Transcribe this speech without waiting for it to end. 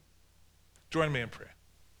Join me in prayer.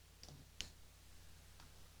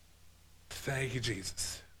 Thank you,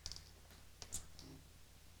 Jesus.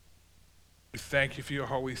 We thank you for your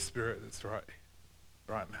Holy Spirit that's right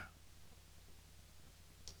now.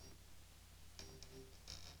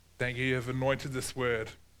 Thank you have anointed this word.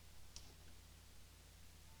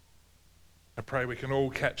 I pray we can all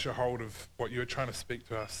catch a hold of what you are trying to speak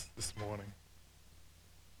to us this morning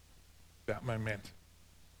about momentum.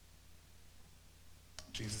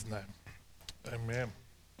 In Jesus' name. Amen.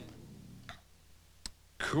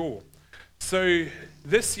 Cool. So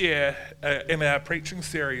this year in our preaching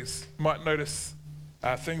series, you might notice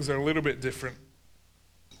things are a little bit different.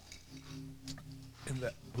 In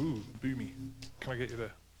that, boomy. Can I get you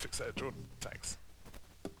to fix that, Jordan? Thanks.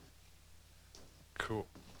 Cool.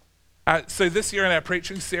 So this year in our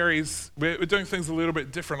preaching series, we're doing things a little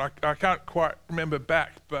bit different. I can't quite remember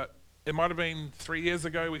back, but it might have been 3 years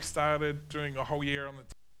ago we started doing a whole year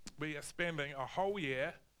we are spending a whole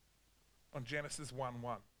year on Genesis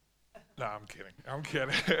 1:1. No, I'm kidding.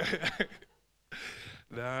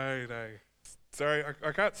 No. Sorry,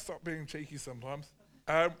 I can't stop being cheeky sometimes.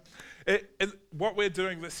 What we're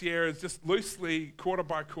doing this year is just loosely, quarter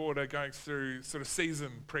by quarter, going through sort of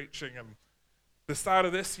season preaching. And the start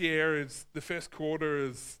of this year is, the first quarter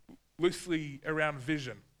is loosely around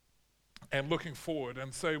vision and looking forward.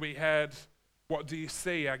 And so we had What Do You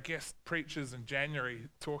See? Our guest preachers in January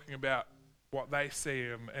talking about what they see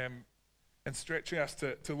and stretching us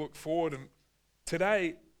to look forward. And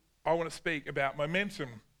today, I want to speak about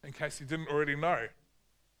momentum, in case you didn't already know.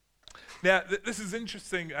 Now, this is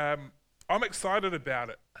interesting. I'm excited about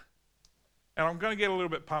it. And I'm going to get a little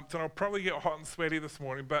bit pumped, and I'll probably get hot and sweaty this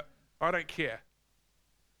morning, but I don't care,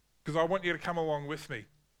 because I want you to come along with me.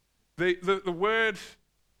 The word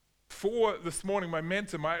for this morning,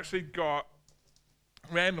 momentum, I actually got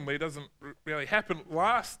randomly. It doesn't really happen.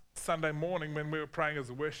 Last Sunday morning when we were praying as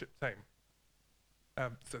a worship team.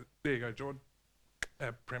 So there you go, Jordan.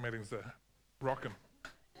 Our prayer meetings are rocking.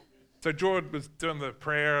 So Jordan was doing the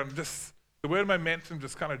prayer, and just the word momentum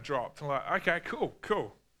just kind of dropped. I'm like, okay,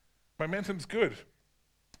 cool. Momentum's good.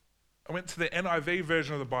 I went to the NIV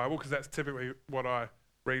version of the Bible, because that's typically what I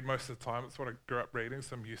read most of the time. It's what I grew up reading,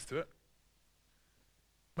 so I'm used to it.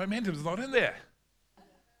 Momentum's not in there.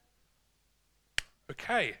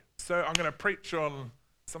 Okay, so I'm going to preach on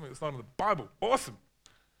something that's not in the Bible. Awesome.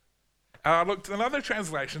 I looked in other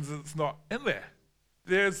translations and it's not in there.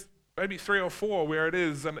 There's maybe 3 or 4 where it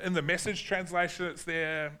is, and in the Message translation it's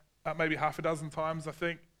there maybe half a dozen times, I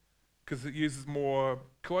think, because it uses more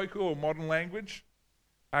colloquial or modern language.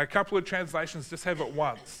 A couple of translations just have it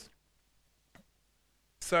once.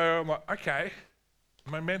 So I'm like, okay,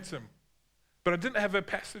 momentum. But I didn't have a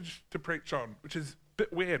passage to preach on, which is a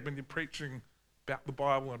bit weird when you're preaching about the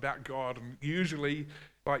Bible and about God, and usually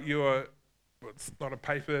like it's not a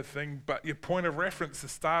paper thing, but your point of reference, the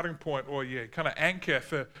starting point, or your kind of anchor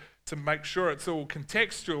to make sure it's all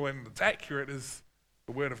contextual and it's accurate, is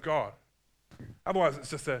the Word of God. Otherwise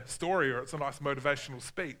it's just a story, or it's a nice motivational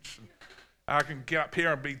speech. And I can get up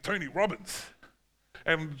here and be Tony Robbins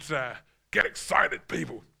and get excited,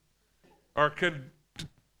 people. Or it could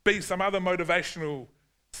be some other motivational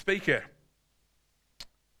speaker.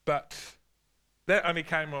 But that only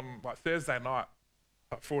came on like Thursday night,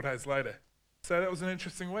 like 4 days later. So that was an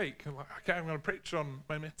interesting week. I'm like, okay, I'm going to preach on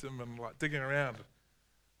momentum and like digging around.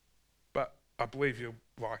 But I believe you'll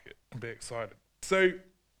like it and be excited. So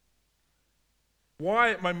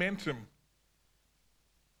why momentum?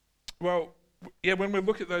 Well, yeah, when we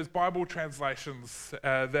look at those Bible translations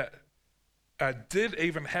that did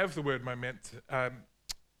even have the word momentum, I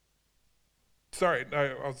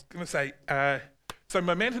was going to say, so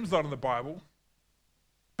momentum's not in the Bible,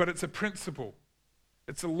 but it's a principle.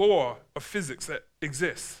 It's a law of physics that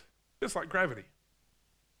exists, just like gravity.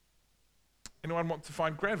 Anyone want to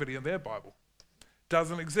find gravity in their Bible?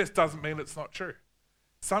 Doesn't exist, doesn't mean it's not true.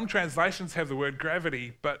 Some translations have the word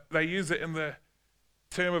gravity, but they use it in the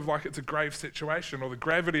term of like it's a grave situation, or the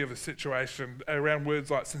gravity of a situation, around words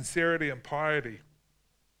like sincerity and piety.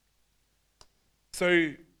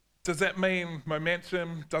 So does that mean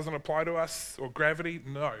momentum doesn't apply to us, or gravity?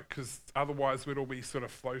 No, because otherwise we'd all be sort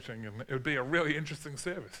of floating, and it would be a really interesting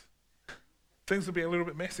service. Things would be a little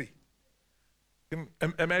bit messy. You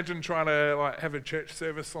can imagine trying to like have a church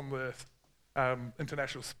service on the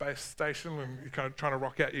International Space Station, and you're kind of trying to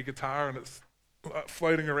rock out your guitar and it's like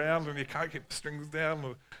floating around and you can't keep the strings down.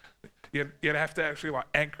 Or you'd have to actually like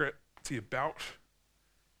anchor it to your belt.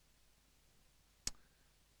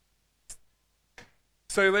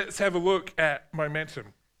 So let's have a look at momentum.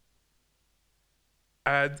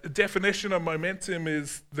 The definition of momentum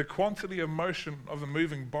is the quantity of motion of a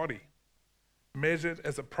moving body. measured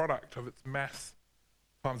as a product of its mass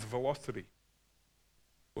times velocity,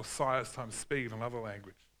 or size times speed in other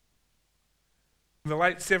language. In the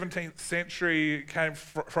late 17th century, it came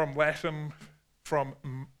from Latin, from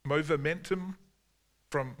movimentum,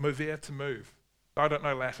 from movere to move. I don't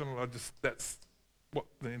know Latin, that's what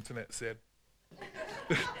the internet said.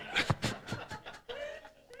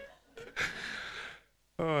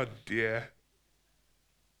 Oh dear.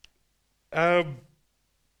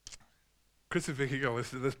 Chris and Vicky go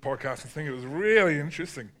listen to this podcast and think it was really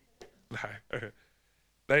interesting. No, okay.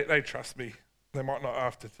 They trust me. They might not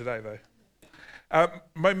after today though.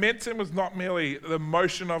 Momentum was not merely the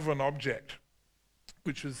motion of an object,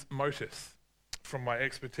 which is motus, from my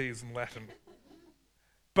expertise in Latin,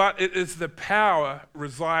 but it is the power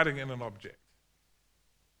residing in an object,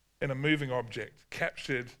 in a moving object,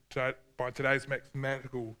 captured by today's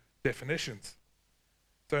mathematical definitions.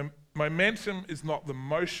 So momentum is not the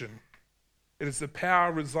motion, it is the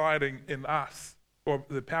power residing in us, or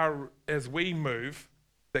the power as we move,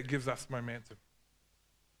 that gives us momentum.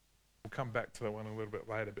 We'll come back to that one a little bit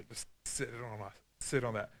later, but just sit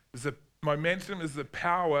on that. Momentum is the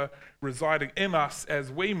power residing in us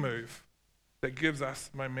as we move that gives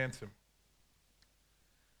us momentum.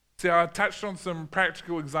 See, I touched on some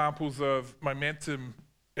practical examples of momentum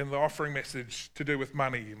in the offering message to do with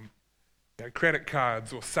money, and credit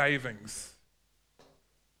cards or savings,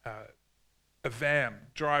 a van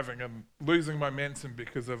driving and losing momentum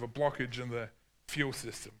because of a blockage in the fuel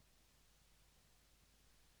system.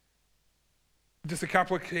 Just a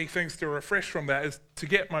couple of key things to refresh from that is to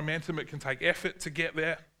get momentum, it can take effort to get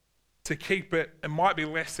there. To keep it, it might be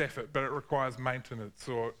less effort, but it requires maintenance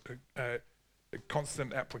or a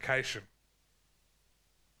constant application.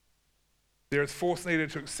 There is force needed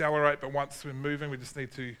to accelerate, but once we're moving, we just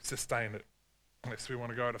need to sustain it, unless we want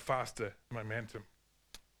to go at a faster momentum.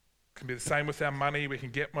 It can be the same with our money. We can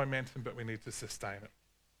get momentum, but we need to sustain it.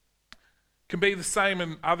 It can be the same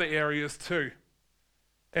in other areas too.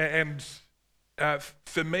 And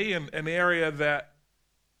for me, an area that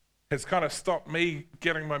has kind of stopped me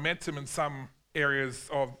getting momentum in some areas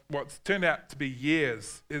of what's turned out to be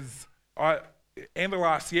years is end of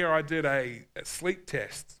last year I did a sleep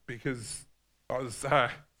test because I was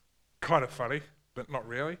kind of funny, but not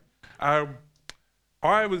really. I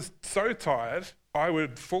was so tired I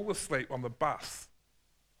would fall asleep on the bus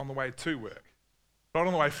on the way to work. Not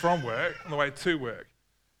on the way from work, on the way to work.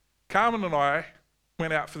 Carmen and I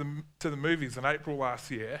went out to the movies in April last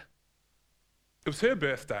year. It was her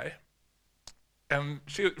birthday, and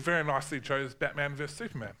she very nicely chose Batman vs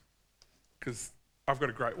Superman, because I've got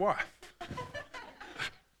a great wife.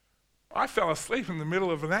 I fell asleep in the middle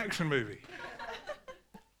of an action movie.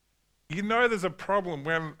 You know there's a problem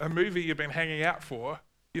when a movie you've been hanging out for,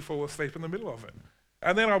 you fall asleep in the middle of it.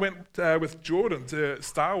 And then I went with Jordan to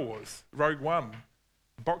Star Wars, Rogue One,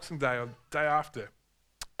 Boxing Day or day after.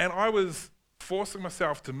 And I was forcing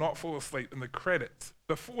myself to not fall asleep in the credits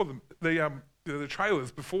before the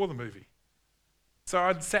trailers before the movie. So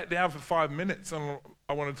I'd sat down for 5 minutes and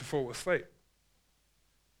I wanted to fall asleep.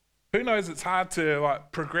 Who knows, it's hard to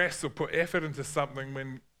progress or put effort into something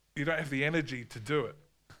when you don't have the energy to do it.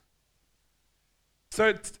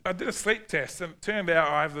 So I did a sleep test, and it turned out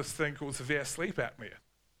I have this thing called severe sleep apnea.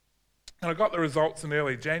 And I got the results in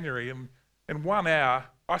early January, and in 1 hour,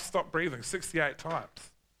 I stopped breathing 68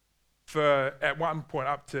 times for, at one point,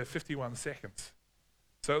 up to 51 seconds.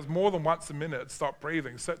 So it was more than once a minute I'd stopped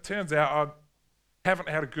breathing. So it turns out I haven't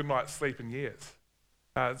had a good night's sleep in years.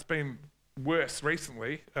 It's been worse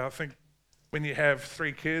recently. I think when you have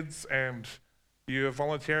 3 kids and you're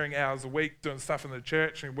volunteering hours a week doing stuff in the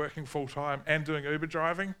church and working full time and doing Uber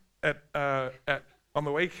driving on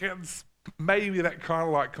the weekends, maybe that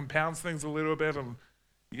kind of compounds things a little bit, and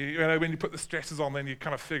you know when you put the stresses on, then you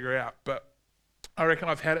kind of figure out. But I reckon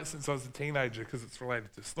I've had it since I was a teenager because it's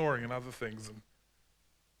related to snoring and other things. And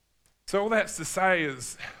so all that's to say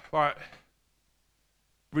is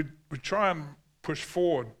we try and push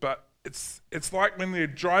forward, but it's like when you're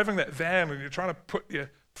driving that van and you're trying to put your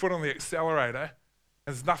foot on the accelerator,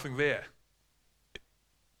 there's nothing there.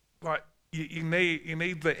 You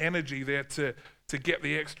need the energy there to get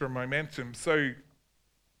the extra momentum. So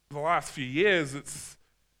the last few years,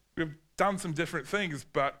 we've done some different things,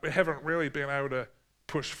 but we haven't really been able to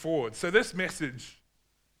push forward. So this message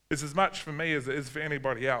is as much for me as it is for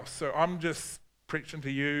anybody else. So I'm just preaching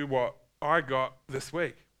to you what I got this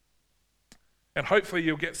week. And hopefully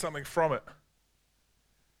you'll get something from it.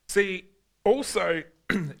 See, also,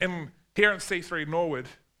 here in C3 Norwood,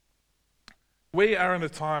 we are in a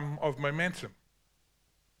time of momentum.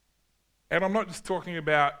 And I'm not just talking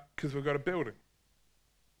about because we've got a building.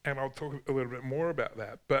 and I'll talk a little bit more about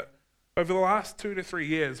that. But over the last 2 to 3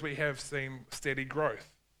 years, we have seen steady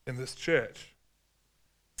growth in this church.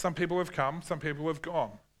 Some people have come, some people have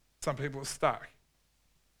gone, some people are stuck.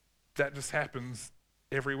 That just happens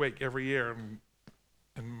every week, every year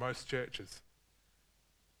in most churches.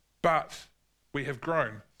 But we have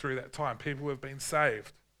grown through that time. People have been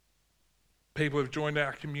saved. People have joined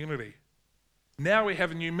our community. Now we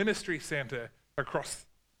have a new ministry centre across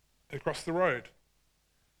the road,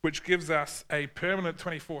 which gives us a permanent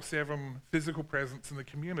 24/7 physical presence in the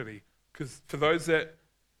community. Because for those that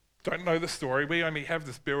don't know the story, we only have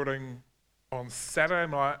this building on Saturday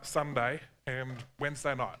night, Sunday, and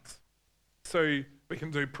Wednesday nights. So we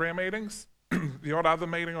can do prayer meetings, the odd other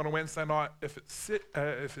meeting on a Wednesday night if it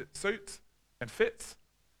suits and fits.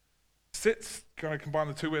 Sits, going to combine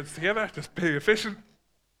the two words together, just be efficient.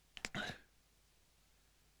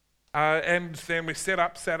 And then we set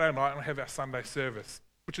up Saturday night and have our Sunday service,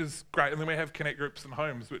 which is great. And then we have connect groups and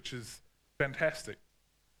homes, which is fantastic.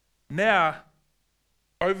 Now,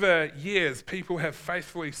 over years, people have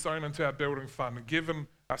faithfully sown into our building fund and given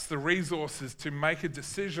us the resources to make a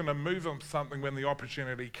decision and move on something when the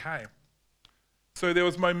opportunity came. So there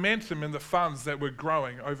was momentum in the funds that were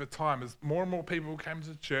growing over time as more and more people came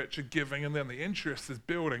to church are giving, and then the interest is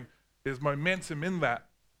building. There's momentum in that.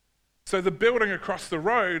 So the building across the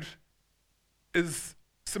road is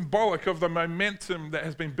symbolic of the momentum that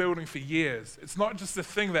has been building for years. It's not just a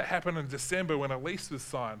thing that happened in December when a lease was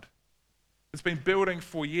signed. It's been building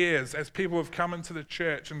for years as people have come into the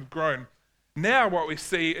church and grown. Now what we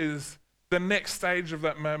see is the next stage of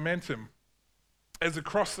that momentum. As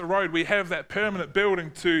across the road we have that permanent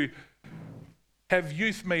building to have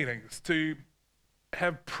youth meetings, to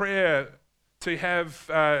have prayer, to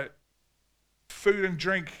have food and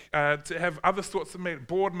drink, to have other sorts of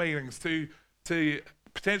board meetings, to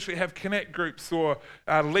potentially have connect groups or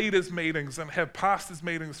leaders meetings and have pastors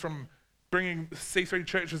meetings from bringing C3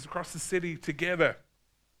 churches across the city together,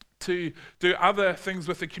 to do other things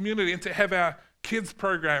with the community, and to have our kids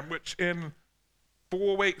program, which in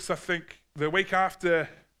 4 weeks, I think, the week after,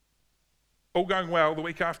 all going well, the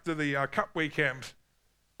week after the Cup weekend,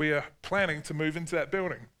 we are planning to move into that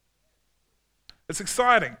building. It's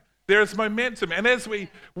exciting. There is momentum. And as we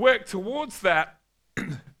work towards that,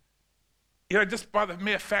 just by the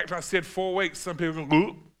mere fact I said 4 weeks, some people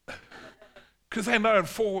go, because they know in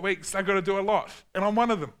 4 weeks they've got to do a lot. And I'm one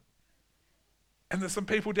of them. And there's some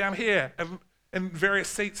people down here and in various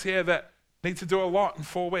seats here that need to do a lot in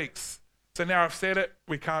 4 weeks. So now I've said it,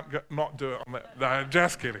 we can't not do it on that. No,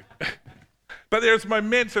 just kidding. But there's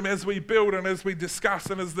momentum as we build and as we discuss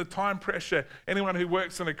and as the time pressure. Anyone who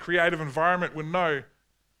works in a creative environment would know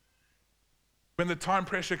when the time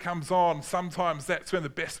pressure comes on, sometimes that's when the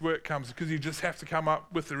best work comes because you just have to come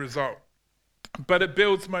up with the result. But it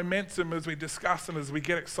builds momentum as we discuss and as we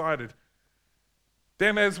get excited.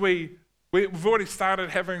 Then as we've already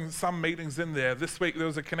started having some meetings in there. This week there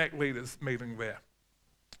was a Connect Leaders meeting there.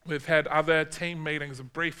 We've had other team meetings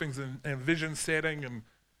and briefings and vision setting and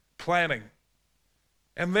planning.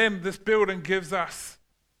 And then this building gives us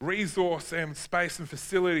resource and space and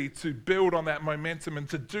facility to build on that momentum and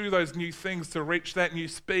to do those new things, to reach that new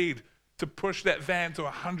speed, to push that van to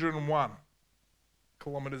 101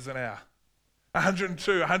 kilometers an hour,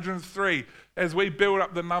 102, 103, as we build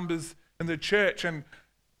up the numbers in the church and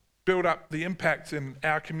build up the impact in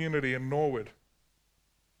our community in Norwood.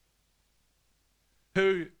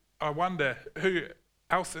 I wonder who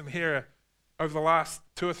else in here over the last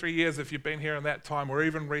 2 or 3 years, if you've been here in that time or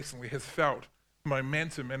even recently, has felt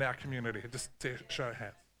momentum in our community? Just to show of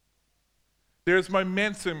hands. There is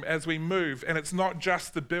momentum as we move, and it's not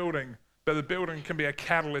just the building, but the building can be a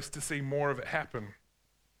catalyst to see more of it happen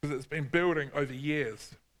because it's been building over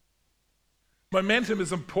years. Momentum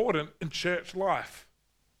is important in church life.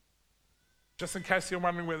 Just in case you're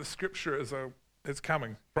wondering where the scripture is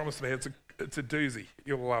coming, promise me, it's a doozy.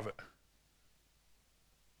 You'll love it.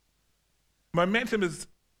 Momentum is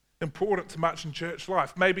important to much in church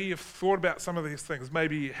life. Maybe you've thought about some of these things,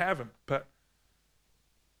 maybe you haven't, but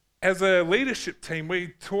as a leadership team, we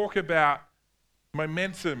talk about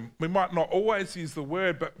momentum. We might not always use the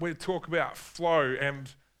word, but we talk about flow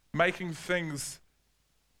and making things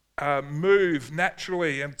move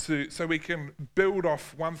naturally and so we can build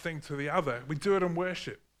off one thing to the other. We do it in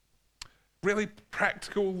worship. Really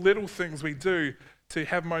practical little things we do to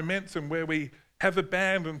have momentum, where we have a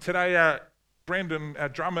band, and today Brendan, our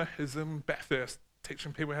drummer, is in Bathurst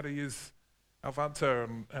teaching people how to use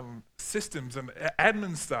Alvanto and systems and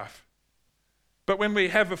admin stuff. But when we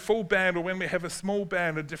have a full band or when we have a small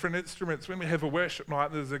band of different instruments, when we have a worship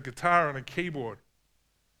night, there's a guitar and a keyboard.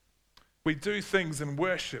 we do things in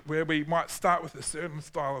worship where we might start with a certain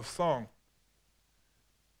style of song.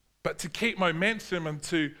 But to keep momentum and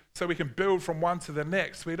so we can build from one to the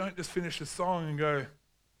next, we don't just finish a song and go,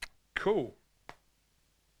 cool.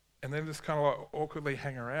 And then just kind of like awkwardly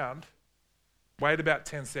hang around, wait about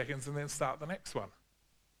 10 seconds and then start the next one.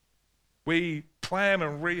 We plan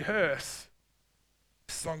and rehearse.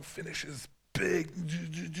 The song finishes big,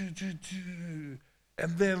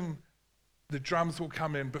 and then the drums will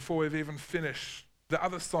come in before we've even finished the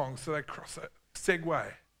other song, so they cross a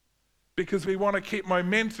segue. Because we want to keep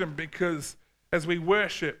momentum, because as we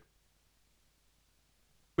worship,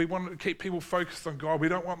 we want to keep people focused on God. We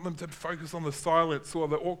don't want them to focus on the silence or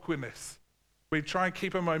the awkwardness. We try and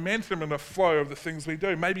keep a momentum and a flow of the things we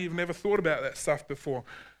do. Maybe you've never thought about that stuff before.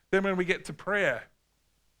 Then when we get to prayer,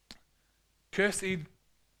 Kirsty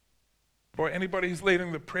or anybody who's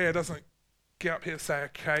leading the prayer doesn't get up here and say,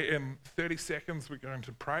 okay, in 30 seconds we're going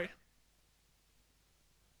to pray.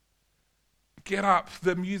 Get up,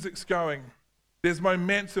 the music's going. There's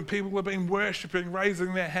momentum, people have been worshiping,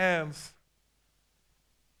 raising their hands.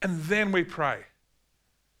 And then we pray.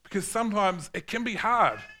 Because sometimes it can be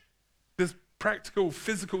hard. There's practical,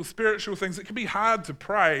 physical, spiritual things. It can be hard to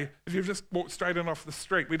pray if you've just walked straight in off the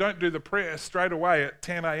street. We don't do the prayer straight away at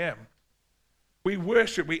 10 a.m. We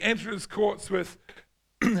worship, we enter his courts with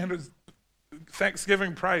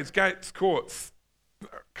thanksgiving praise, gates, courts.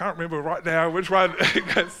 I can't remember right now which one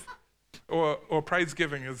it goes. Or praise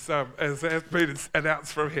giving, as has been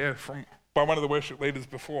announced from here by one of the worship leaders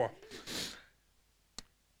before.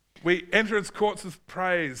 We enter its courts with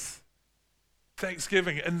praise,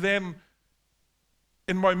 thanksgiving, and then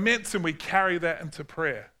in momentum we carry that into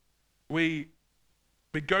prayer. We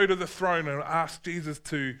go to the throne and ask Jesus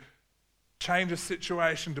to change a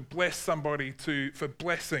situation, to bless somebody, for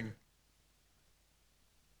blessing.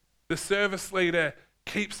 The service leader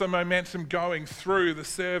keeps the momentum going through the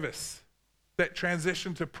service, that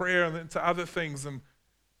transition to prayer and then to other things and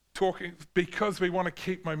talking, because we want to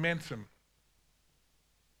keep momentum.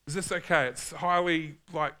 Is this okay? It's highly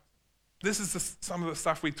this is some of the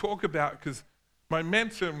stuff we talk about, because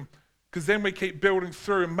momentum, because then we keep building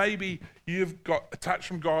through, and maybe you've got a touch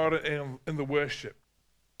from God in the worship.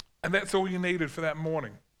 And that's all you needed for that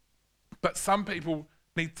morning. But some people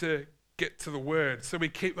need to get to the word, so we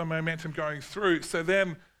keep the momentum going through. So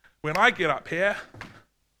then when I get up here,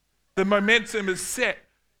 the momentum is set.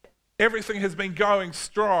 Everything has been going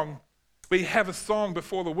strong. We have a song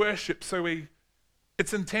before the worship, so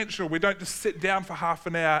it's intentional. We don't just sit down for half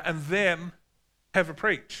an hour and then have a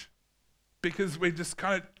preach, because we just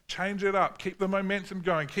kind of change it up, keep the momentum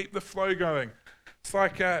going, keep the flow going. It's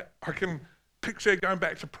like I can picture going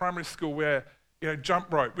back to primary school where,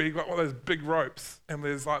 jump rope, where you've got one of those big ropes and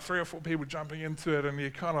there's like 3 or 4 people jumping into it, and you're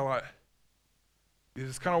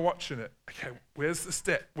just kind of watching it. Okay, where's the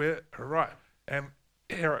step? All right. And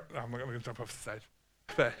here, I'm not going to jump off the stage.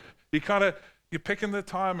 But you're picking the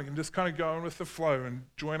timing and just kind of going with the flow and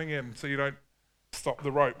joining in, so you don't stop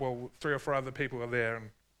the rope while 3 or 4 other people are there. And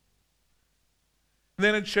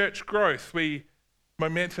then in church growth,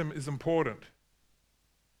 momentum is important.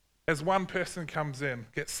 As one person comes in,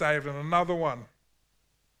 gets saved, and another one,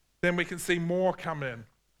 then we can see more come in.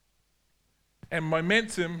 And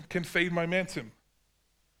momentum can feed momentum.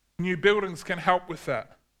 New buildings can help with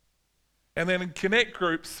that. And then in connect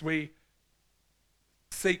groups, we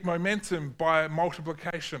seek momentum by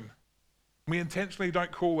multiplication. We intentionally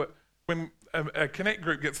don't call it, when a connect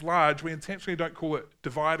group gets large, we intentionally don't call it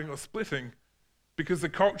dividing or splitting, because the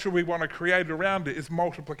culture we want to create around it is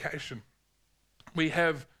multiplication. We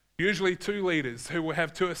have usually 2 leaders who will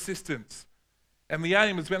have 2 assistants. And the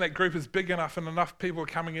aim is, when that group is big enough and enough people are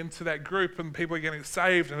coming into that group and people are getting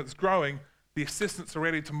saved and it's growing, the assistants are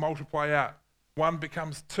ready to multiply out. 1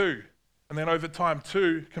 becomes 2. And then over time,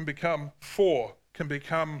 2 can become 4, can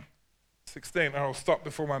become 16. And I'll stop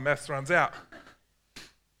before my maths runs out.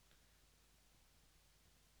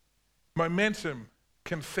 Momentum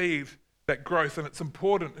can feed that growth, and it's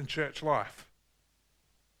important in church life.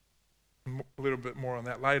 A little bit more on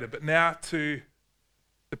that later. But now to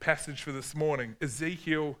the passage for this morning,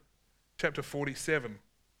 Ezekiel chapter 47.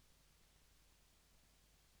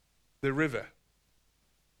 The river.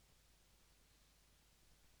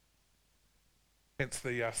 Hence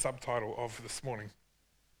the subtitle of this morning.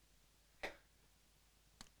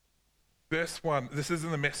 Verse 1, this is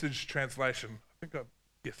in the Message translation.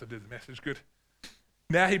 Yes, I did the Message, good.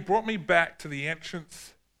 Now he brought me back to the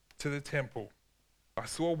entrance to the temple. I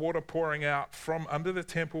saw water pouring out from under the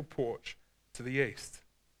temple porch to the east.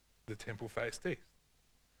 The temple faced east.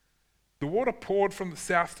 The water poured from the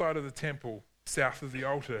south side of the temple, south of the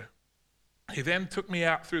altar, He then took me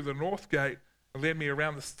out through the north gate and led me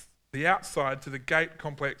around the outside to the gate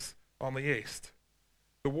complex on the east.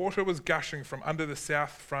 The water was gushing from under the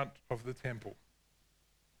south front of the temple.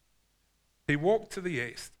 He walked to the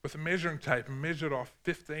east with a measuring tape and measured off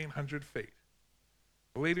 1,500 feet,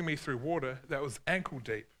 leading me through water that was ankle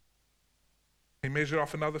deep. He measured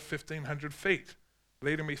off another 1,500 feet,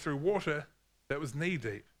 leading me through water that was knee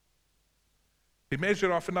deep. He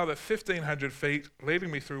measured off another 1,500 feet,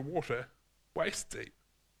 leading me through water waist deep.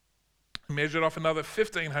 He measured off another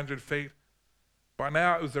 1,500 feet. By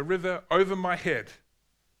now it was a river over my head,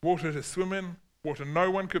 water to swim in, water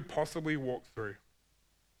no one could possibly walk through.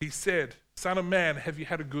 He said, "Son of man, have you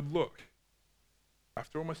had a good look?"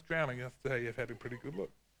 After almost drowning, you have to say you've had a pretty good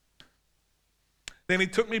look. Then he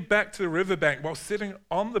took me back to the riverbank. While sitting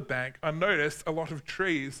on the bank, I noticed a lot of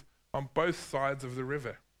trees on both sides of the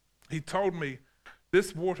river. He told me,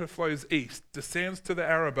 "This water flows east, descends to the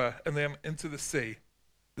Arabah, and then into the sea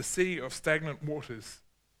of stagnant waters,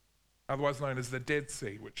 otherwise known as the Dead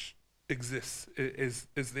Sea, which exists, is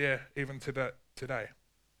there even today.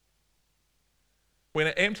 When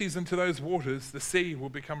it empties into those waters, the sea will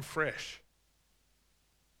become fresh.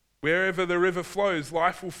 Wherever the river flows,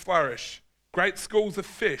 life will flourish. Great schools of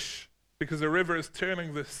fish, because the river is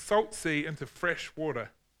turning the salt sea into fresh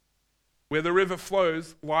water. Where the river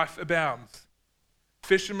flows, life abounds.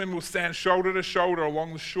 Fishermen will stand shoulder to shoulder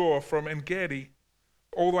along the shore from En-Gedi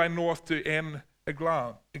all the way north to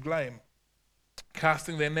En-Eglaim,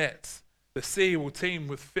 casting their nets. The sea will teem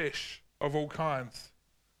with fish of all kinds,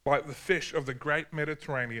 like the fish of the great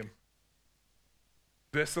Mediterranean."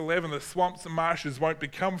 Verse 11, "The swamps and marshes won't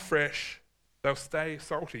become fresh, they'll stay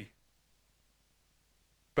salty.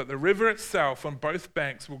 But the river itself on both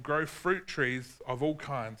banks will grow fruit trees of all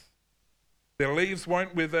kinds. Their leaves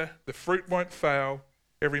won't wither, the fruit won't fail.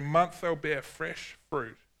 Every month they'll bear fresh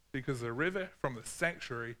fruit, because the river from the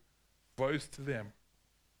sanctuary flows to them.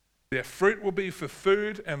 Their fruit will be for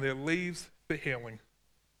food and their leaves for healing."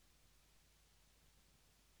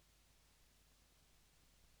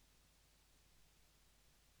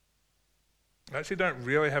 I actually don't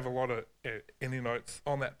really have a lot of any notes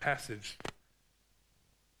on that passage.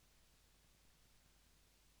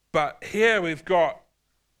 But here we've got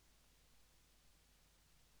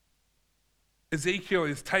Ezekiel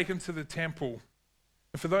is taken to the temple.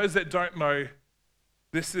 And for those that don't know,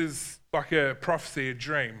 this is like a prophecy, a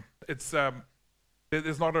dream. It's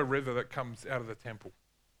there's not a river that comes out of the temple.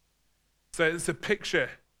 So it's a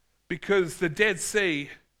picture, because the Dead Sea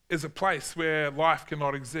is a place where life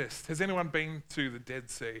cannot exist. Has anyone been to the Dead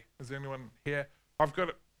Sea? Is anyone here? I've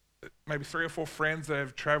got maybe 3 or 4 friends that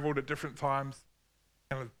have traveled at different times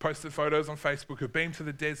and have posted photos on Facebook who've been to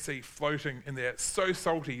the Dead Sea floating in there. It's so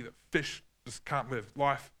salty that fish just can't live.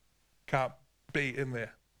 Life can't be in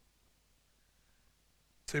there.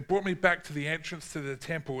 So it brought me back to the entrance to the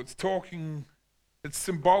temple. It's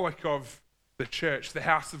symbolic of the church, the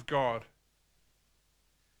house of God.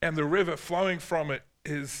 And the river flowing from it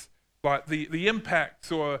is like the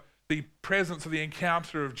impact or the presence of the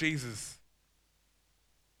encounter of Jesus.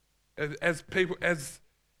 As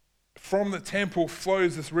from the temple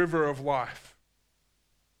flows this river of life.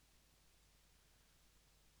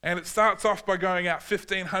 And it starts off by going out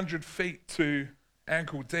 1,500 feet to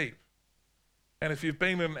ankle deep. And if you've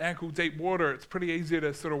been in ankle deep water, it's pretty easy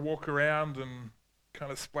to sort of walk around and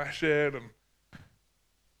kind of splash it. And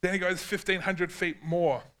then it goes 1,500 feet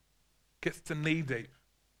more, gets to knee deep.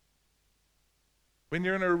 When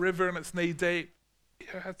you're in a river and it's knee deep,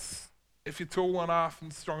 if you're tall enough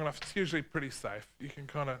and strong enough, it's usually pretty safe. You can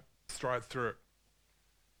kind of stride through it.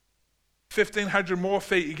 1,500 more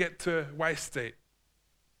feet, you get to waist deep.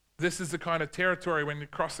 This is the kind of territory when you're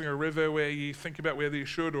crossing a river where you think about whether you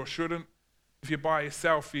should or shouldn't. If you're by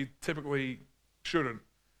yourself, you typically shouldn't.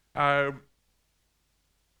 And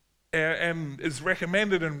is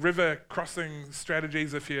recommended in river crossing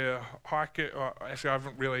strategies if you hike it. Actually, I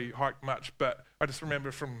haven't really hiked much, but I just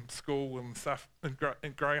remember from school and stuff and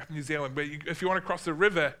growing up in New Zealand, where if you want to cross a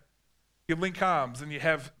river, you link arms and you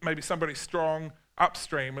have maybe somebody strong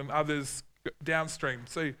upstream and others downstream.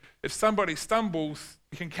 So if somebody stumbles,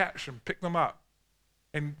 you can catch them, pick them up,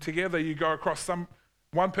 and together you go across.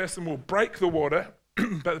 One person will break the water,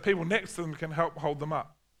 but the people next to them can help hold them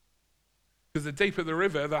up. Because the deeper the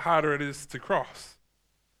river, the harder it is to cross.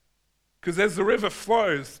 Because as the river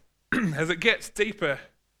flows, as it gets deeper,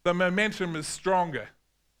 the momentum is stronger.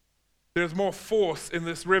 There's more force in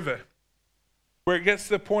this river. Where it gets to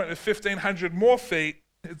the point of 1,500 more feet,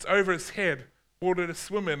 it's over its head, water to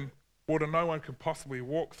swim in, water no one could possibly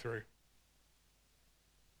walk through.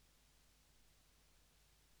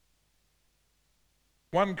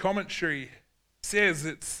 One commentary says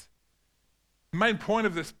the main point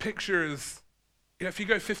of this picture is, if you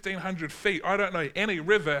go 1,500 feet, I don't know any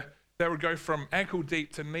river that would go from ankle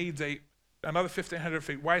deep to knee deep, another 1,500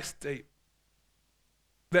 feet waist deep.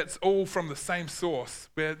 That's all from the same source,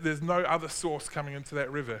 where there's no other source coming into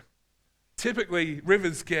that river. Typically,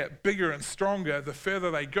 rivers get bigger and stronger the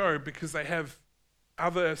further they go because they have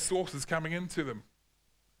other sources coming into them.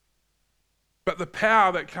 But the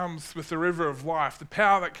power that comes with the river of life, the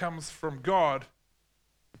power that comes from God,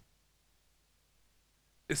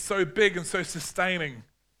 is so big and so sustaining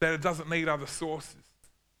that it doesn't need other sources.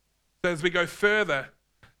 So as we go further,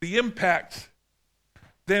 the impact,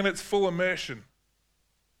 then it's full immersion.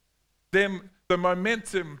 Then the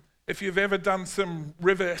momentum, if you've ever done some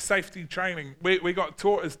river safety training, we got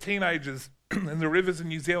taught as teenagers in the rivers in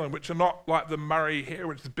New Zealand, which are not like the Murray here,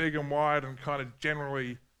 which is big and wide and kind of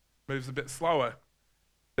generally moves a bit slower.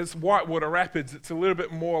 It's whitewater rapids. It's a little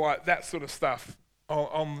bit more like that sort of stuff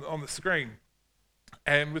on the screen.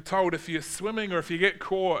 And we're told if you're swimming or if you get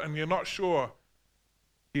caught and you're not sure,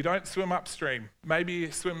 you don't swim upstream. Maybe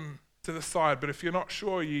you swim to the side, but if you're not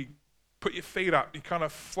sure, you put your feet up, you kind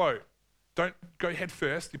of float. Don't go head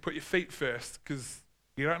first, you put your feet first because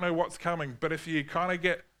you don't know what's coming. But if you kind of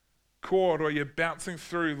get caught or you're bouncing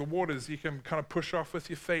through the waters, you can kind of push off with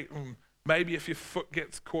your feet, and maybe if your foot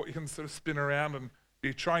gets caught, you can sort of spin around and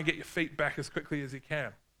you try and get your feet back as quickly as you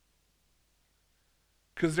can.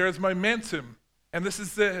 Because there is momentum, and this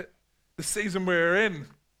is the season we're in.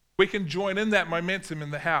 We can join in that momentum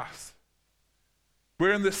in the house.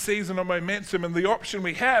 We're in this season of momentum, and the option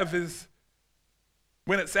we have is,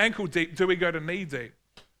 when it's ankle deep, do we go to knee deep?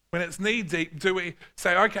 When it's knee deep, do we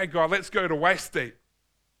say, okay, God, let's go to waist deep?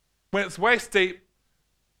 When it's waist deep,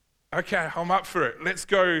 okay, I'm up for it. Let's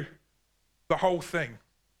go the whole thing.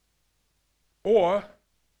 Or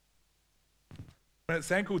when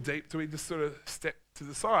it's ankle deep, do we just sort of step to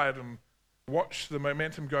the side and watch the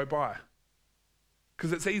momentum go by?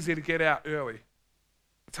 Because it's easier to get out early.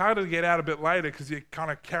 It's harder to get out a bit later because you're kind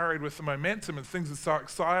of carried with the momentum and things are so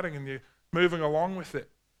exciting and you're moving along with it.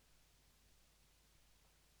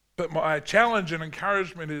 But my challenge and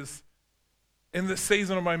encouragement is, in this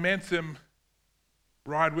season of momentum,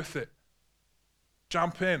 ride with it.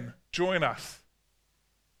 Jump in, join us.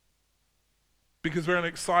 Because we're in an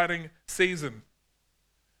exciting season.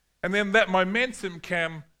 And then that momentum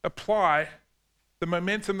can apply, the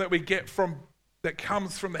momentum that we get that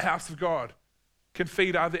comes from the house of God, can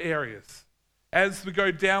feed other areas. As we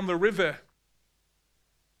go down the river,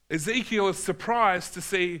 Ezekiel is surprised to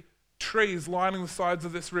see trees lining the sides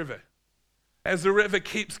of this river. As the river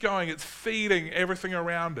keeps going, it's feeding everything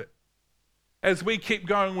around it. As we keep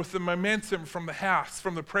going with the momentum from the house,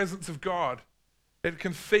 from the presence of God, it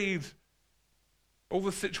can feed all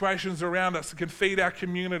the situations around us. It can feed our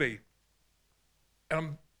community. And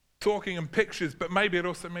I'm talking in pictures, but maybe it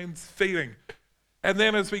also means feeding. And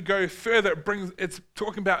then as we go further,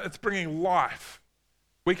 it's bringing life.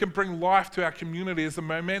 We can bring life to our community as the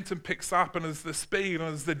momentum picks up and as the speed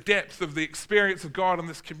and as the depth of the experience of God in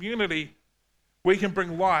this community, we can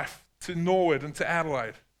bring life to Norwood and to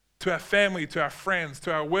Adelaide, to our family, to our friends,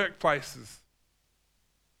 to our workplaces.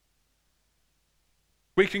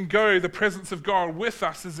 We can go the presence of God with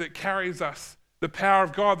us as it carries us. The power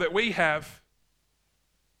of God that we have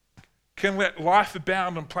can let life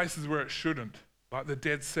abound in places where it shouldn't, like the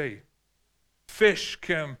Dead Sea. Fish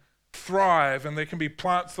can thrive and there can be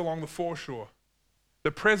plants along the foreshore.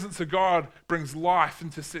 The presence of God brings life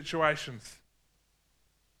into situations.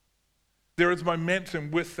 There is momentum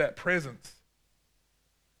with that presence.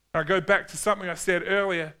 I go back to something I said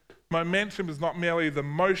earlier. Momentum is not merely the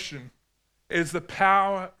motion, it is the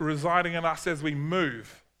power residing in us as we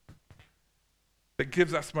move that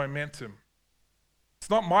gives us momentum. It's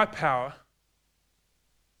not my power,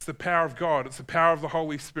 it's the power of God, it's the power of the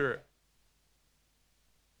Holy Spirit.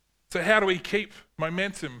 So how do we keep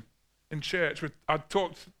momentum in church? I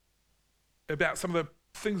talked about some of the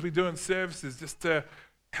things we do in services just to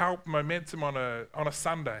help momentum on a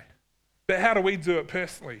Sunday. But how do we do it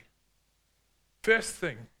personally? First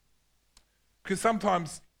thing, because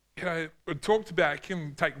sometimes, we talked about it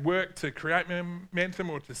can take work to create momentum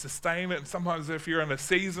or to sustain it. And sometimes if you're in a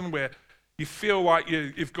season where you feel like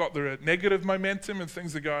you've got the negative momentum and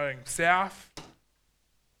things are going south,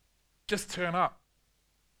 just turn up.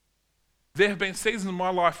 There have been seasons in my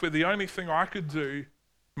life where the only thing I could do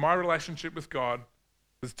in my relationship with God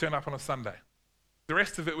was turn up on a Sunday. The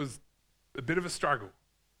rest of it was a bit of a struggle.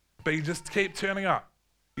 But you just keep turning up.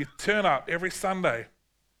 You turn up every Sunday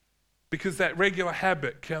because that regular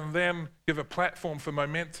habit can then give a platform for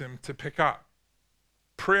momentum to pick up.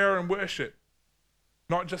 Prayer and worship,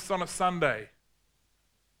 not just on a Sunday,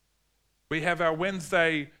 We have our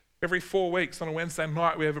Wednesday, every 4 weeks on a Wednesday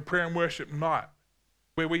night, we have a prayer and worship night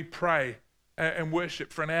where we pray and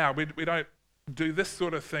worship for an hour. We don't do this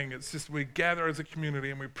sort of thing. It's just we gather as a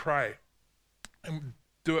community and we pray and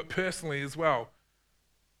do it personally as well.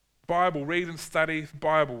 Bible, read and study the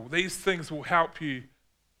Bible. These things will help you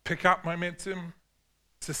pick up momentum,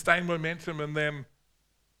 sustain momentum, and then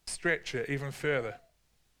stretch it even further.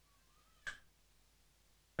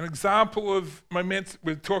 An example of momentum,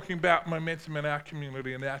 we're talking about momentum in our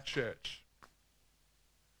community, in our church.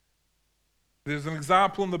 There's an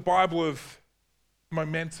example in the Bible of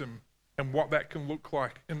momentum and what that can look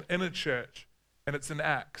like in a church, and it's in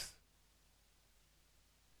Acts.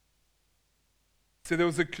 So there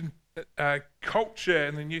was a culture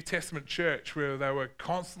in the New Testament church where they were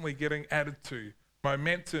constantly getting added to.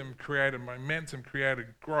 Momentum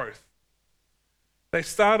created growth. They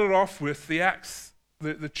started off with the Acts,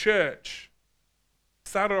 the church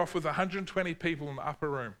started off with 120 people in the upper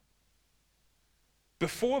room.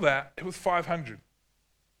 Before that, it was 500.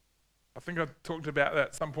 I think I talked about that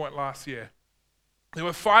at some point last year. There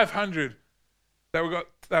were 500. They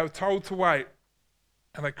were told to wait,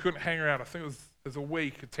 and they couldn't hang around. I think it was a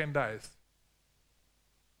week or 10 days.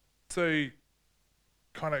 So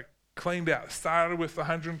kind of cleaned out. Started with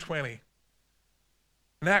 120.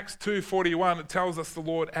 In Acts 2:41, it tells us the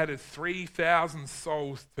Lord added 3,000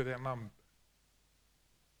 souls to their number.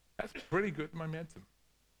 That's pretty good momentum.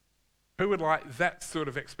 Who would like that sort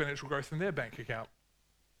of exponential growth in their bank account?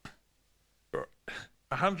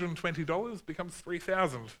 $120 becomes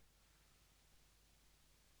 3,000.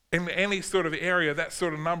 In any sort of area, that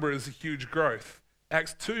sort of number is a huge growth.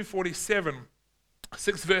 Acts 2:47,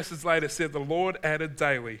 6 verses later, said the Lord added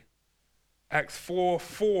daily. Acts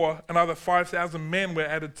 4:4, another 5,000 men were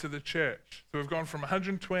added to the church. So we've gone from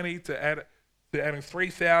 120 to adding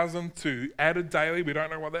 3,000 to added daily, we don't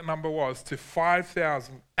know what that number was, to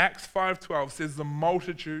 5,000. Acts 5:12 says the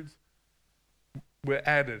multitudes were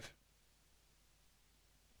added.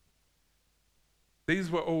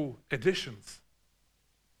 These were all additions.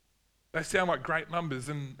 They sound like great numbers.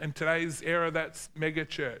 In today's era, that's mega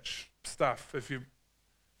church stuff. If you're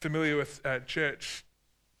familiar with church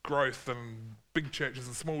growth and big churches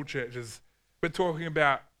and small churches, we're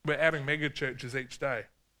adding mega churches each day.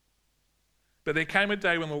 But there came a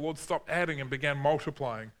day when the Lord stopped adding and began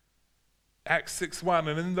multiplying. Acts 6:1,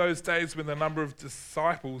 and in those days when the number of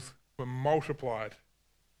disciples were multiplied,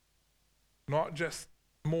 not just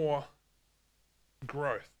more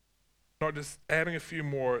growth, not just adding a few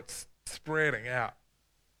more, it's spreading out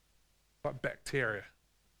like bacteria,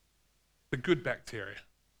 the good bacteria.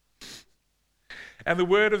 And the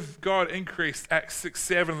word of God increased, Acts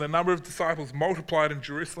 6:7, the number of disciples multiplied in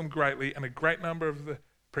Jerusalem greatly, and a great number of the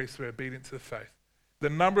priests were obedient to the faith. The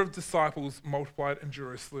number of disciples multiplied in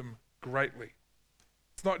Jerusalem greatly.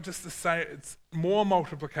 It's not just the same, it's more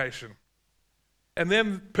multiplication. And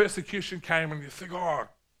then persecution came and you think,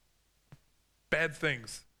 bad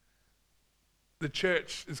things. The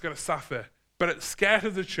church is going to suffer. But it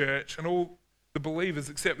scattered the church, and all the believers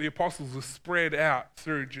except the apostles were spread out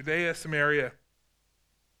through Judea, Samaria.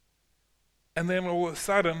 And then all of a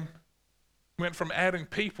sudden, went from adding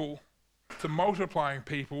people to multiplying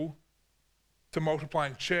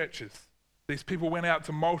churches. These people went out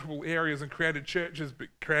to multiple areas and created churches, but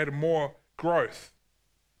created more growth.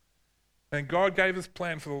 And God gave his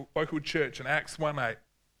plan for the local church in Acts 1:8.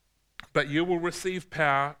 But you will receive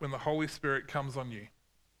power when the Holy Spirit comes on you.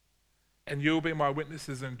 And you will be my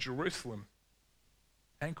witnesses in Jerusalem,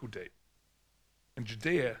 ankle deep. In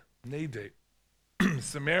Judea, knee deep.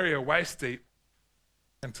 Samaria, waist deep.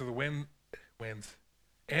 And to the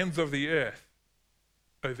ends of the earth,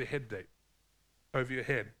 overhead deep. Over your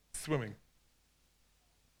head, swimming.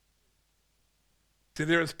 See,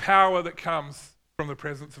 there is power that comes from the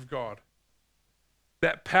presence of God.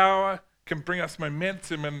 That power can bring us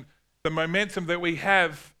momentum, and the momentum that we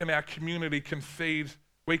have in our community can feed.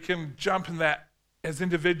 We can jump in that as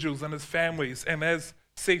individuals and as families, and as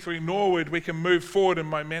C3 Norwood, we can move forward in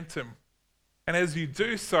momentum. And as you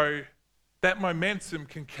do so, that momentum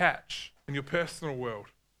can catch in your personal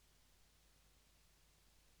world.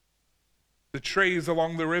 The trees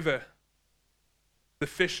along the river, the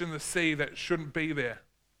fish in the sea that shouldn't be there.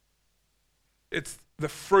 It's the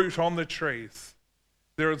fruit on the trees.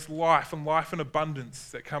 There is life, and life in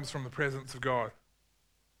abundance that comes from the presence of God.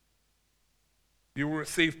 You will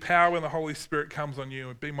receive power when the Holy Spirit comes on you,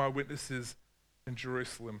 and be my witnesses in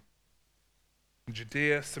Jerusalem, in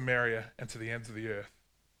Judea, Samaria, and to the ends of the earth.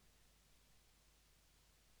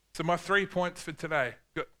 So my 3 points for today.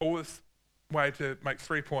 Got all this way to make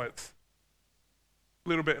 3 points. A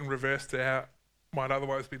little bit in reverse to how it might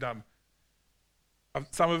otherwise be done.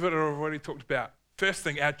 Some of it I've already talked about. First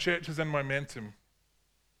thing, our church is in momentum,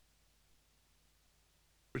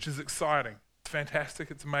 which is exciting. It's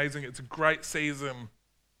fantastic, it's amazing, it's a great season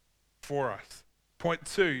for us. Point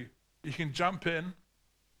two, you can jump in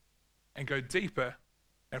and go deeper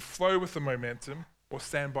and flow with the momentum, or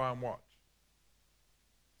stand by and watch.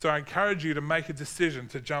 So I encourage you to make a decision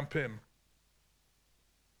to jump in.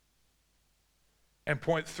 And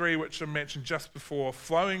point three, which I mentioned just before,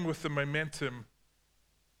 flowing with the momentum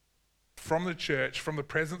from the church, from the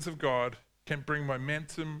presence of God, can bring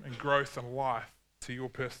momentum and growth and life to your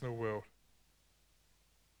personal world.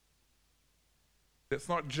 It's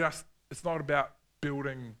not about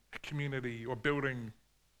building a community or building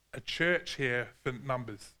a church here for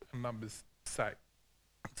numbers and numbers' sake.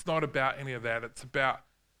 It's not about any of that. It's about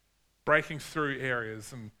breaking through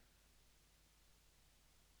areas, and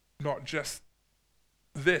not just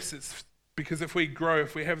this. It's because if we grow,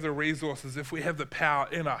 if we have the resources, if we have the power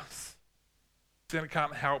in us, then it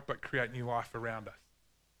can't help but create new life around us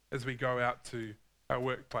as we go out to our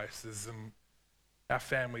workplaces and our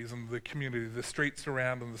families and the community, the streets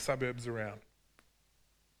around and the suburbs around.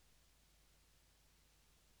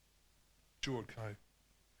 George, can I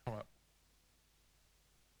come up?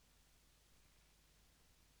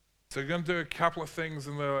 So we're going to do a couple of things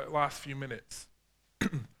in the last few minutes.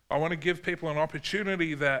 I want to give people an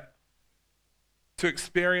opportunity to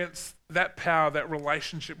experience that power, that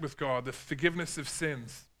relationship with God, the forgiveness of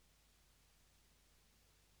sins,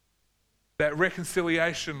 that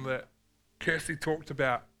reconciliation that Kirsty talked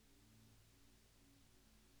about.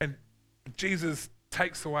 And Jesus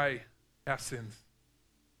takes away our sins.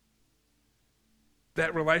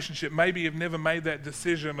 That relationship, maybe you've never made that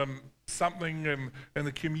decision, and something in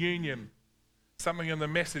the communion, something in the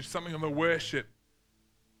message, something in the worship.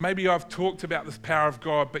 Maybe I've talked about this power of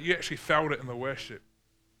God, but you actually felt it in the worship.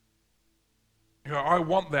 You go, I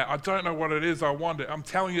want that. I don't know what it is. I want it. I'm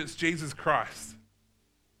telling you, it's Jesus Christ.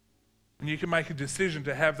 And you can make a decision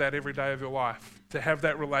to have that every day of your life, to have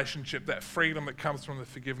that relationship, that freedom that comes from the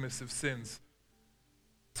forgiveness of sins.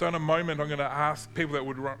 So in a moment, I'm going to ask people that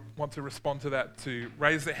would want to respond to that to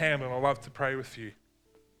raise their hand, and I'd love to pray with you.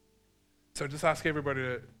 So just ask everybody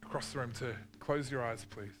across the room to close your eyes,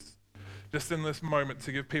 please. Just in this moment,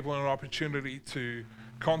 to give people an opportunity to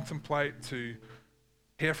contemplate, to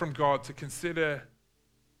hear from God, to consider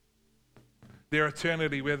their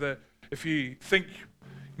eternity, whether if you think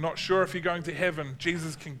you're not sure if you're going to heaven,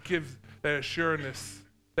 Jesus can give that assurance,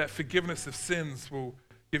 that forgiveness of sins will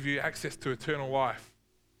give you access to eternal life.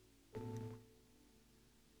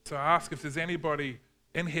 So I ask if there's anybody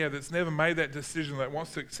in here that's never made that decision, that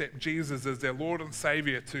wants to accept Jesus as their Lord and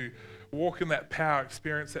Savior, to walk in that power,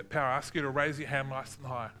 experience that power. I ask you to raise your hand nice and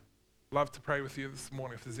high. Love to pray with you this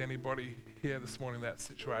morning if there's anybody here this morning in that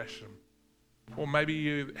situation. Or maybe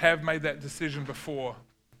you have made that decision before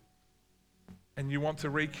and you want to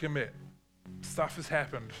recommit. Stuff has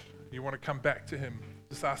happened. You want to come back to Him.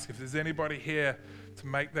 Just ask if there's anybody here to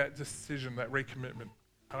make that decision, that recommitment.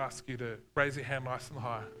 I ask you to raise your hand nice and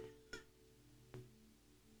high.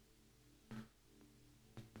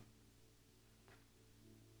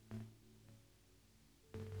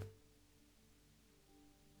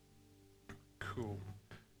 Cool.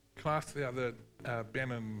 Can I ask the other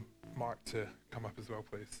Ben and Mike to come up as well,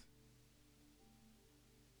 please?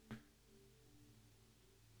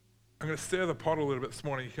 I'm going to stir the pot a little bit this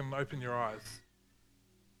morning. You can open your eyes.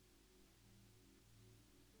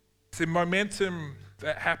 See, momentum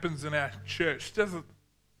that happens in our church doesn't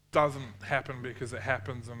happen because it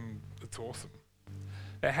happens and it's awesome.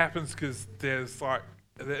 It happens because there's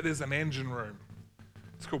an engine room.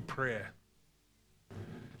 It's called prayer.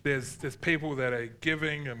 There's people that are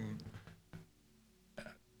giving and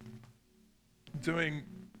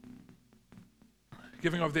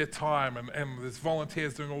giving of their time, and there's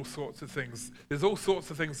volunteers doing all sorts of things. There's all sorts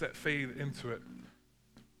of things that feed into it.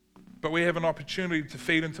 But we have an opportunity to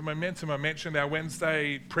feed into momentum. I mentioned our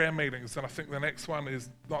Wednesday prayer meetings, and I think the next one is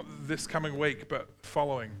not this coming week, but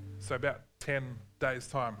following, so about 10 days'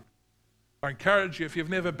 time. I encourage you, if you've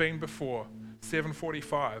never been before,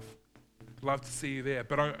 7:45, love to see you there.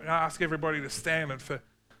 But I ask everybody to stand, and for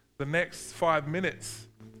the next 5 minutes,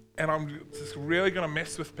 and I'm just really going to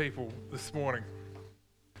mess with people this morning.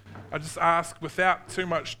 I just ask, without too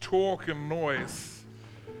much talk and noise,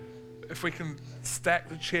 if we can stack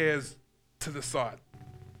the chairs to the side.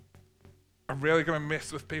 I'm really going to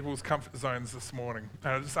mess with people's comfort zones this morning.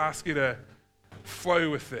 And I just ask you to flow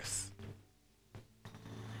with this.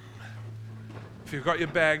 If you've got your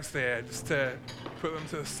bags there, just to put them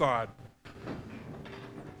to the side.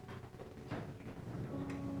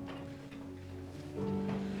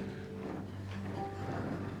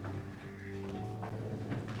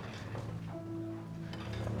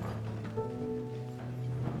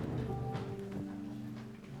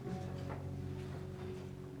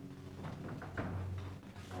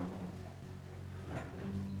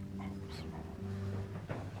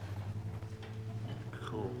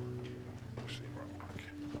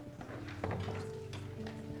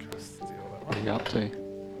 you up to?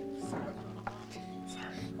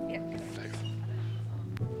 Thanks.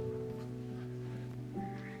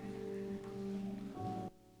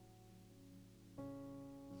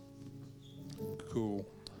 Cool.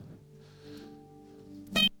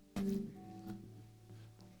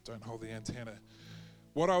 Don't hold the antenna.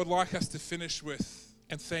 What I would like us to finish with,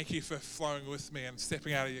 and thank you for flowing with me and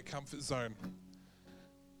stepping out of your comfort zone,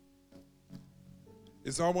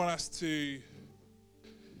 is I want us to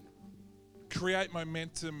create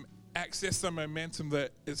momentum, access the momentum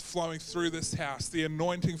that is flowing through this house, the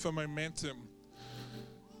anointing for momentum.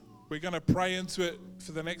 We're going to pray into it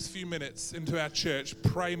for the next few minutes into our church,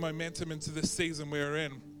 pray momentum into this season we're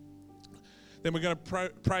in. Then we're going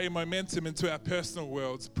to pray momentum into our personal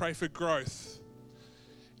worlds, pray for growth.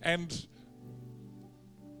 And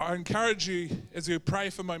I encourage you, as you pray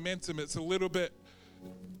for momentum, it's a little bit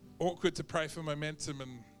awkward to pray for momentum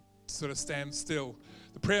and sort of stand still.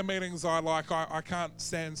 The prayer meetings I can't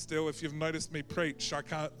stand still. If you've noticed me preach, I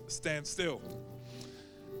can't stand still.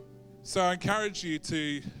 So I encourage you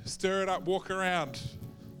to stir it up, walk around.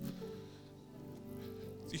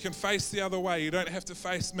 You can face the other way. You don't have to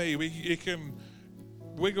face me. You can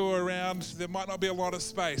wiggle around. There might not be a lot of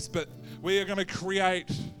space, but we are going to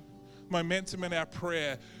create momentum in our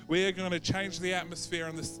prayer. We are going to change the atmosphere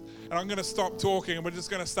in this. And I'm going to stop talking and we're just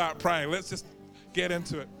going to start praying. Let's just get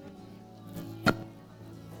into it.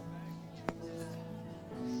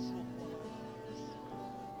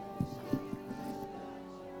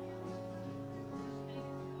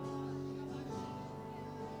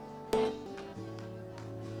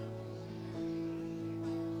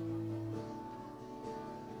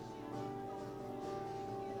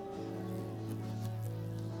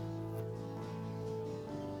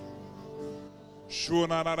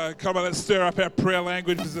 Come on, let's stir up our prayer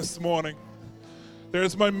languages this morning. There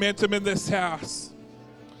is momentum in this house.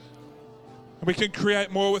 And we can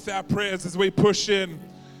create more with our prayers as we push in,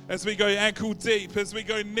 as we go ankle deep, as we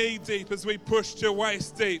go knee deep, as we push to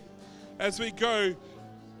waist deep, as we go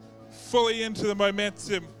fully into the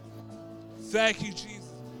momentum. Thank you,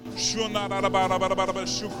 Jesus.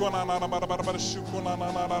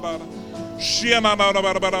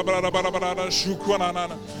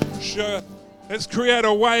 Let's create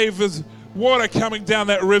a wave of water coming down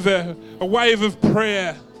that river, a wave of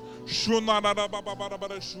prayer.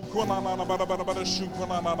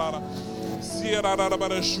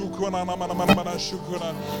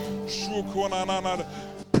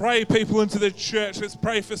 Pray people into the church. Let's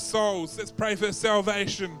pray for souls. Let's pray for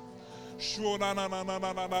salvation. Let's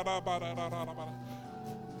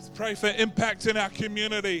pray for impact in our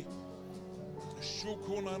community.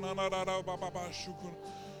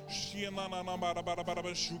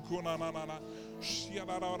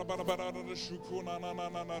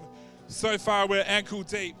 So far, we're ankle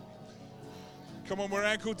deep. Come on, we're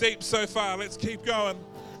ankle deep so far. Let's keep going.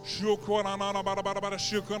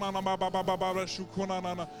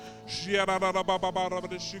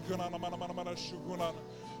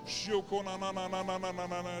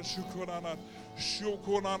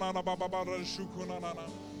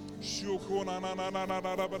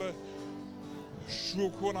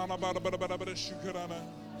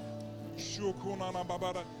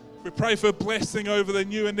 We pray for blessing over the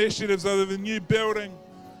new initiatives, over the new building,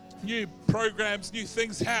 new programs, new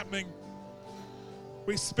things happening.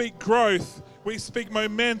 We speak growth. We speak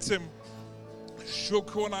momentum.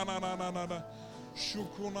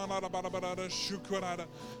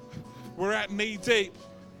 We're at knee deep.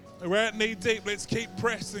 We're at knee deep. Let's keep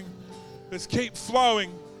pressing. Let's keep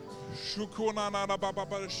flowing.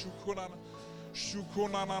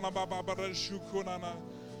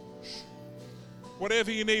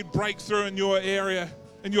 Whatever you need breakthrough in your area,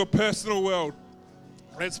 in your personal world,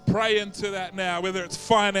 let's pray into that now, whether it's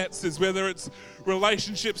finances, whether it's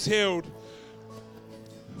relationships healed.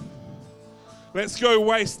 Let's go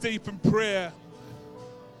waist deep in prayer.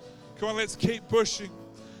 Come on, let's keep pushing.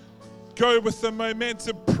 Go with the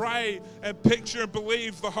momentum, pray and picture and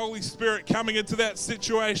believe the Holy Spirit coming into that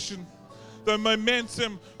situation. The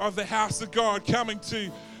momentum of the house of God coming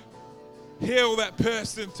to heal that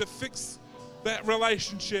person, to fix that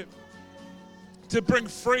relationship, to bring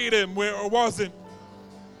freedom where it wasn't,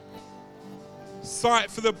 sight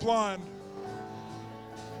for the blind.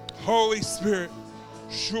 Holy Spirit.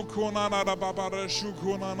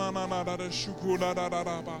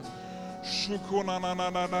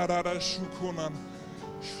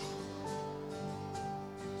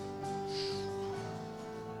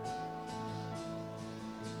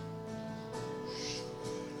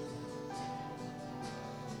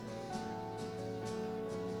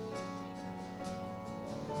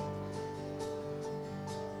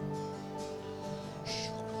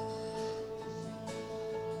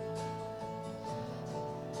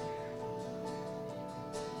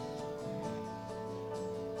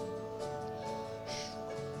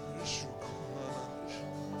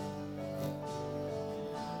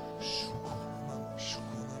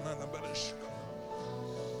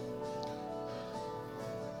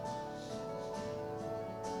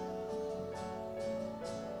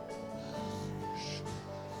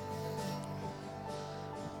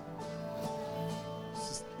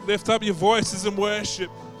 Lift up your voices in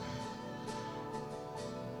worship.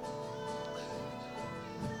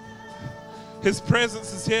 His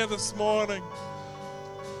presence is here this morning.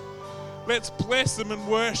 Let's bless him in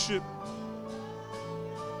worship.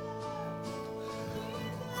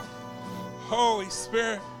 Holy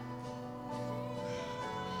Spirit.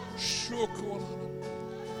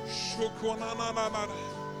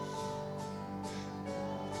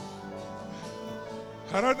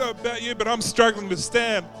 I don't know about you, but I'm struggling to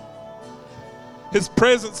stand. His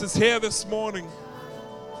presence is here this morning.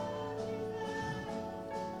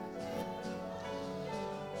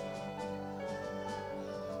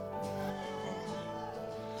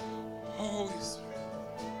 Holy Spirit.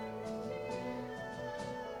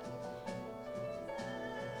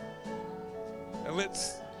 And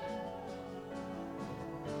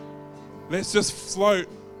let's just float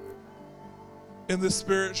in the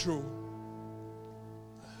spiritual.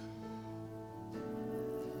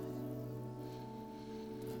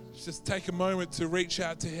 Just take a moment to reach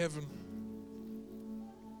out to heaven.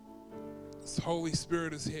 This Holy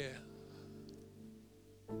Spirit is here.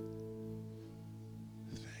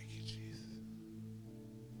 Thank you, Jesus.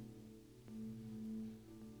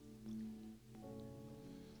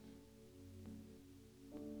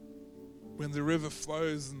 When the river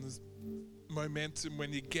flows and there's momentum,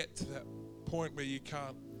 when you get to that point where you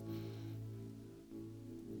can't,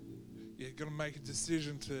 you're going to make a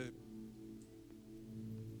decision to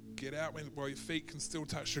get out while your feet can still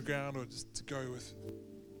touch the ground, or just to go with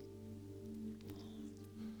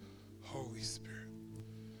Holy Spirit.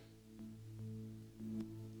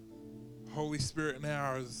 Holy Spirit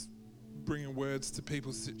now is bringing words to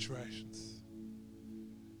people's situations.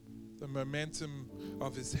 The momentum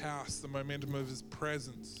of his house, the momentum of his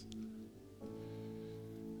presence.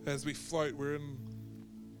 As we float, we're in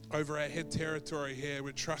over our head territory here.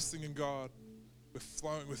 We're trusting in God. We're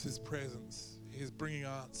flowing with his presence. He is bringing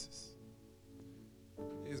answers.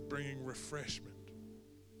 He is bringing refreshment.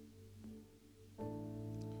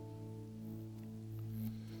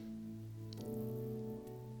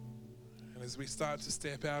 And as we start to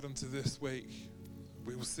step out into this week,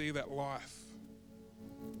 we will see that life,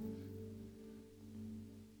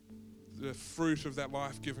 the fruit of that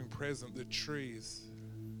life-giving present, the trees,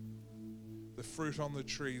 the fruit on the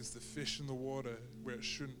trees, the fish in the water where it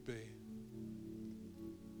shouldn't be.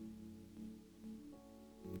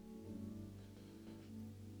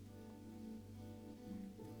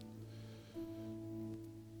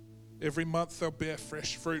 Every month they'll bear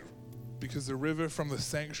fresh fruit because the river from the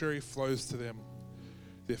sanctuary flows to them.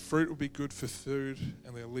 Their fruit will be good for food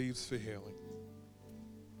and their leaves for healing.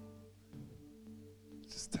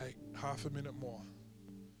 Just take half a minute more.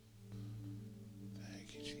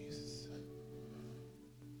 Thank you, Jesus.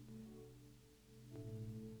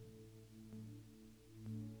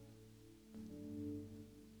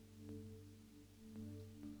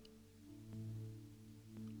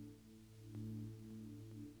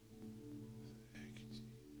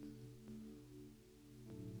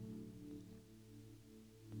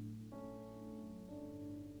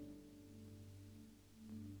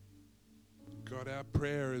 God, our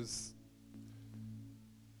prayer is,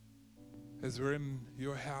 as we're in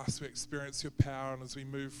your house, we experience your power, and as we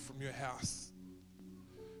move from your house,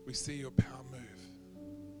 we see your power move.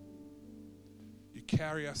 You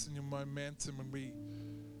carry us in your momentum, and we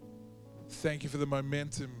thank you for the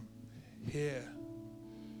momentum here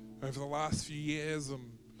over the last few years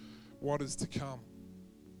and what is to come.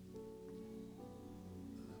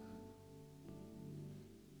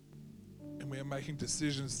 And we are making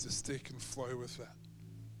decisions to stick and flow with that.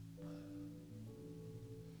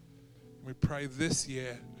 And we pray this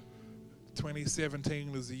year,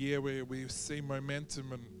 2017, is a year where we see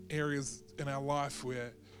momentum in areas in our life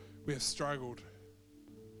where we have struggled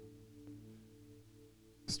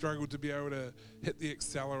to be able to hit the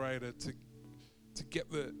accelerator, to get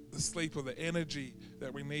the sleep or the energy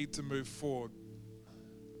that we need to move forward,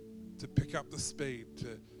 to pick up the speed,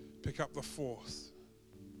 to pick up the force.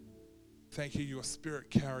 Thank you, your Spirit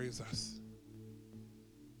carries us.